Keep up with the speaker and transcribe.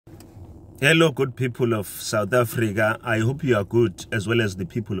Hello, good people of South Africa. I hope you are good, as well as the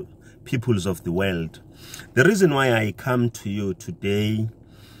peoples of the world. The reason why I come to you today,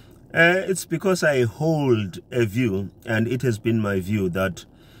 it's because I hold a view, and it has been my view, that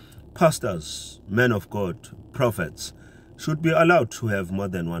pastors, men of God, prophets, should be allowed to have more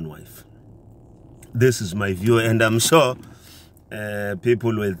than one wife. This is my view, and I'm sure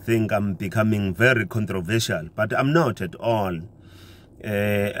people will think I'm becoming very controversial, but I'm not at all.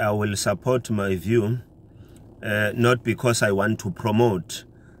 I will support my view, not because I want to promote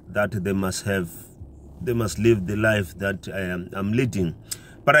that they must live the life that I'm leading,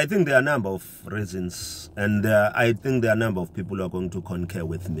 but I think there are a number of reasons, and I think there are a number of people who are going to concur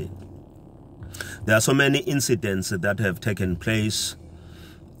with me. There are so many incidents that have taken place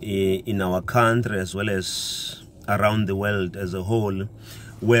in our country as well as around the world as a whole,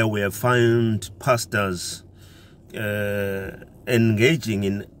 where we have found pastors engaging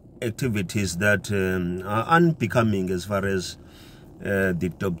in activities that are unbecoming as far as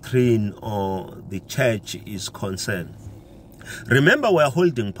the doctrine or the church is concerned. Remember, we are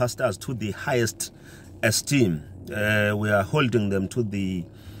holding pastors to the highest esteem. We are holding them to the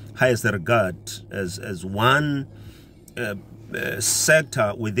highest regard as one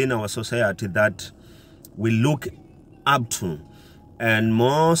sector within our society that we look up to. And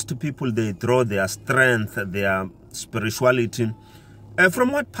most people, they draw their strength, their spirituality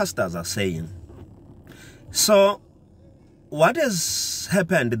from what pastors are saying. So what has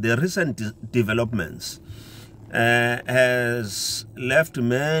happened, the recent developments has left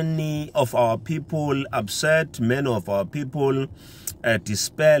many of our people upset, many of our people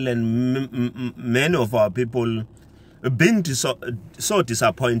despair, and many of our people being so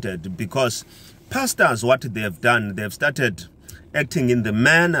disappointed, because pastors, what they have done, they've started acting in the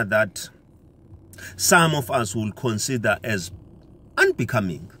manner that some of us will consider as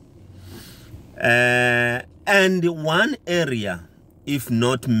unbecoming. And one area, if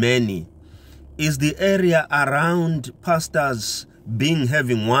not many, is the area around pastors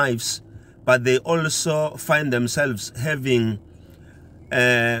having wives, but they also find themselves having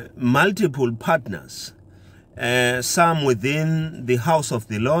multiple partners, some within the house of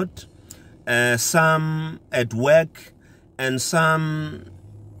the Lord, some at work, and some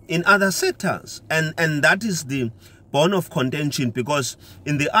in other sectors. And that is the bone of contention, because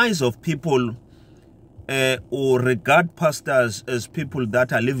in the eyes of people who regard pastors as people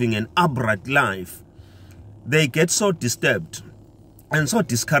that are living an upright life, they get so disturbed and so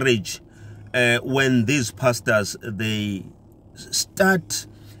discouraged when these pastors, they start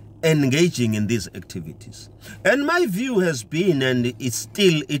engaging in these activities. And my view has been, and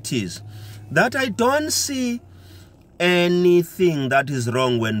it is, that I don't see anything that is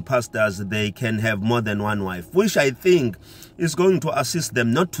wrong when pastors, they can have more than one wife, which I think is going to assist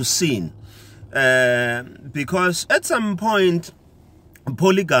them not to sin. Because at some point,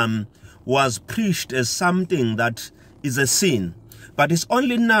 polygamy was preached as something that is a sin. But it's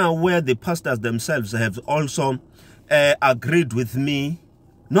only now where the pastors themselves have also agreed with me,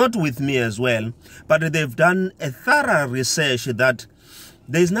 not with me as well, but they've done a thorough research that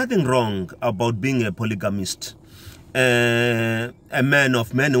there is nothing wrong about being a polygamist, a man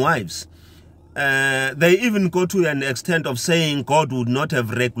of many wives. They even go to an extent of saying God would not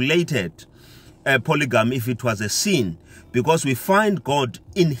have regulated polygamy if it was a sin, because we find God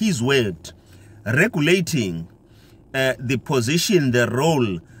in his word regulating the position, the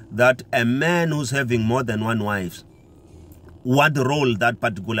role that a man who's having more than one wife, what role that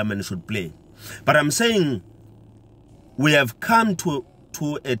particular man should play. But I'm saying we have come to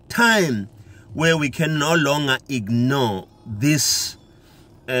a time where we can no longer ignore this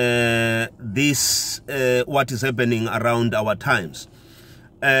what is happening around our times.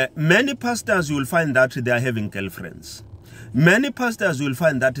 Many pastors, you will find that they are having girlfriends. Many pastors, you will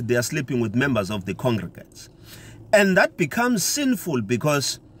find that they are sleeping with members of the congregates. And that becomes sinful,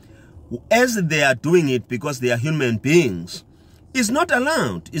 because as they are doing it, because they are human beings, is not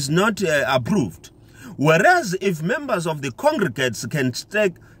allowed, is not approved. Whereas if members of the congregates can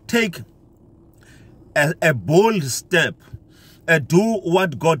take a bold step, do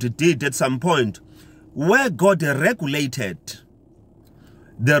what God did at some point, where God regulated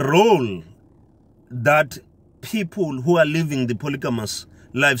the role that people who are living the polygamous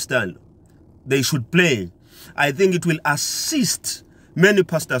lifestyle, they should play, I think it will assist many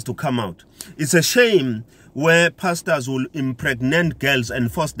pastors to come out. It's a shame where pastors will impregnate girls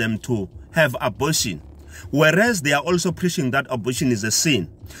and force them to have abortion, whereas they are also preaching that abortion is a sin.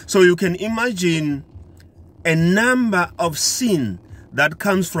 So you can imagine a number of sin that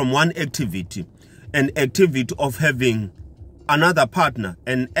comes from one activity, an activity of having another partner,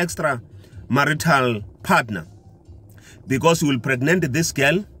 an extra marital partner, because you will pregnant this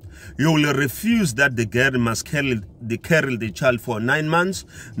girl. You will refuse that the girl must carry the child for 9 months.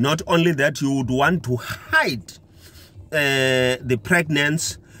 Not only that, you would want to hide the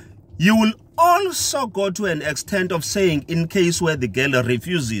pregnancy. You will also go to an extent of saying, in case where the girl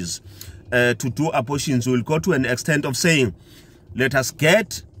refuses to do abortions, you will go to an extent of saying, let us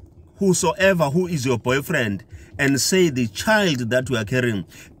get whosoever who is your boyfriend and say the child that we are carrying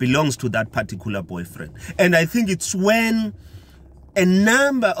belongs to that particular boyfriend. And I think it's when a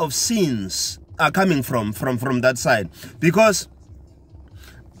number of sins are coming from that side, because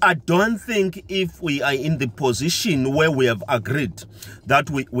I don't think if we are in the position where we have agreed that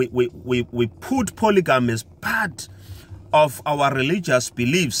we put polygamy as part of our religious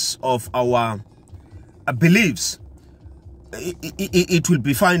beliefs, of our beliefs, it will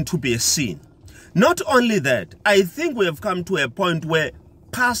be fine to be a sin. Not only that, I think we have come to a point where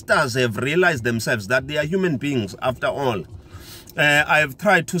pastors have realized themselves that they are human beings after all. I have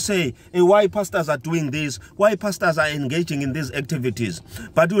tried to say why pastors are doing this, why pastors are engaging in these activities.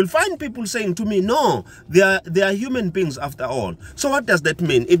 But you will find people saying to me, no, they are human beings after all. So what does that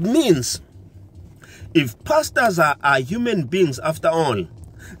mean? It means if pastors are human beings after all,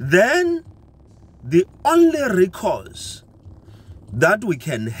 then the only recourse that we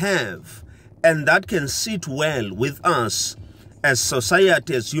can have and that can sit well with us as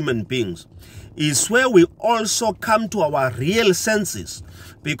society, as human beings, is where we also come to our real senses.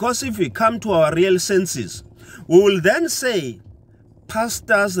 Because if we come to our real senses, we will then say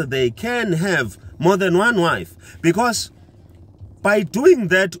pastors, they can have more than one wife. Because by doing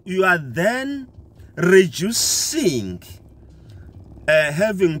that, you are then reducing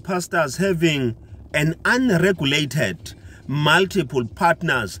having pastors having an unregulated multiple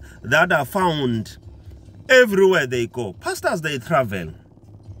partners that are found everywhere they go. Pastors, they travel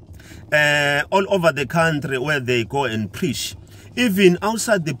all over the country where they go and preach, even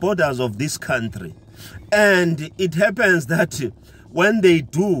outside the borders of this country. And it happens that when they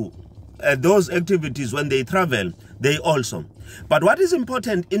do those activities, when they travel, they also. But what is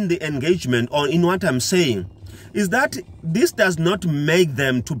important in the engagement, or in what I'm saying, is that this does not make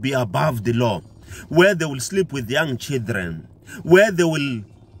them to be above the law, where they will sleep with young children, where they will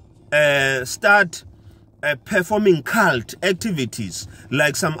start performing cult activities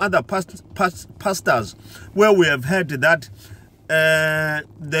like some other pastors, where we have heard that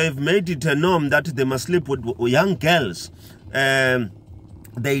they've made it a norm that they must sleep with young girls.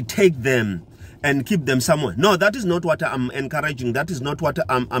 They take them and keep them somewhere. No, that is not what I'm encouraging. That is not what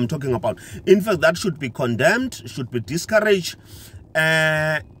I'm talking about. In fact, that should be condemned, should be discouraged,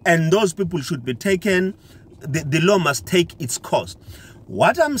 and those people should be taken. The law must take its course.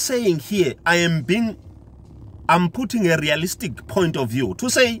 What I'm saying here, I'm putting a realistic point of view to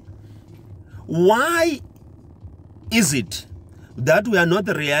say, why is it that we are not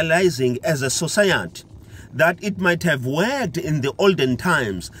realizing as a society that it might have worked in the olden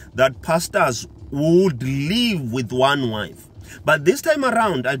times that pastors would live with one wife? But this time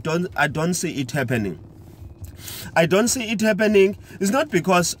around, I don't see it happening. I don't see it happening. It's not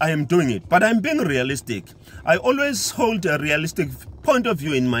because I am doing it, but I'm being realistic. I always hold a realistic point of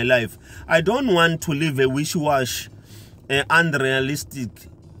view in my life. I don't want to live a wishy-washy, unrealistic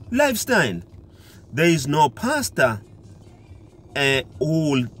lifestyle. There is no pastor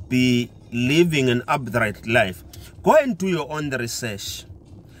who will be living an upright life. Go and do your own research.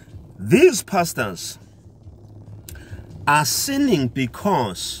 These pastors are sinning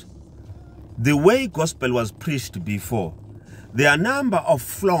because the way gospel was preached before, there are a number of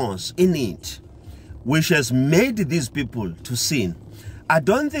flaws in it which has made these people to sin. I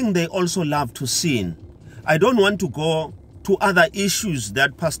don't think they also love to sin. I don't want to go to other issues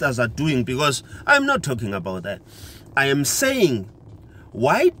that pastors are doing, because I'm not talking about that. I am saying,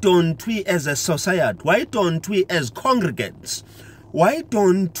 why don't we as a society, why don't we as congregants, why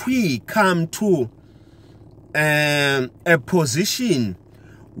don't we come to a position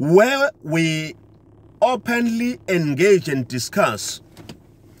where we openly engage and discuss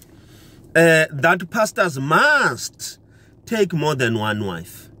that pastors must take more than one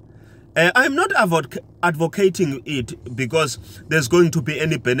wife? I'm not advocating it because there's going to be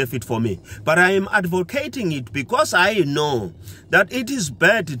any benefit for me, but I am advocating it because I know that it is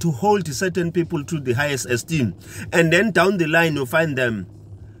bad to hold certain people to the highest esteem, and then down the line you find them,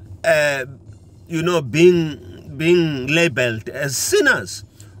 being labeled as sinners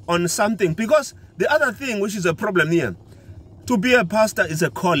on something. Because the other thing which is a problem here, to be a pastor is a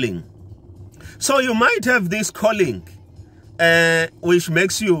calling. So you might have this calling which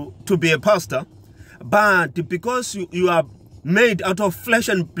makes you to be a pastor, but because you are made out of flesh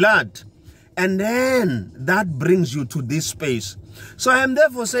and blood, And then that brings you to this space. So I am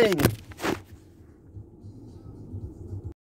therefore saying,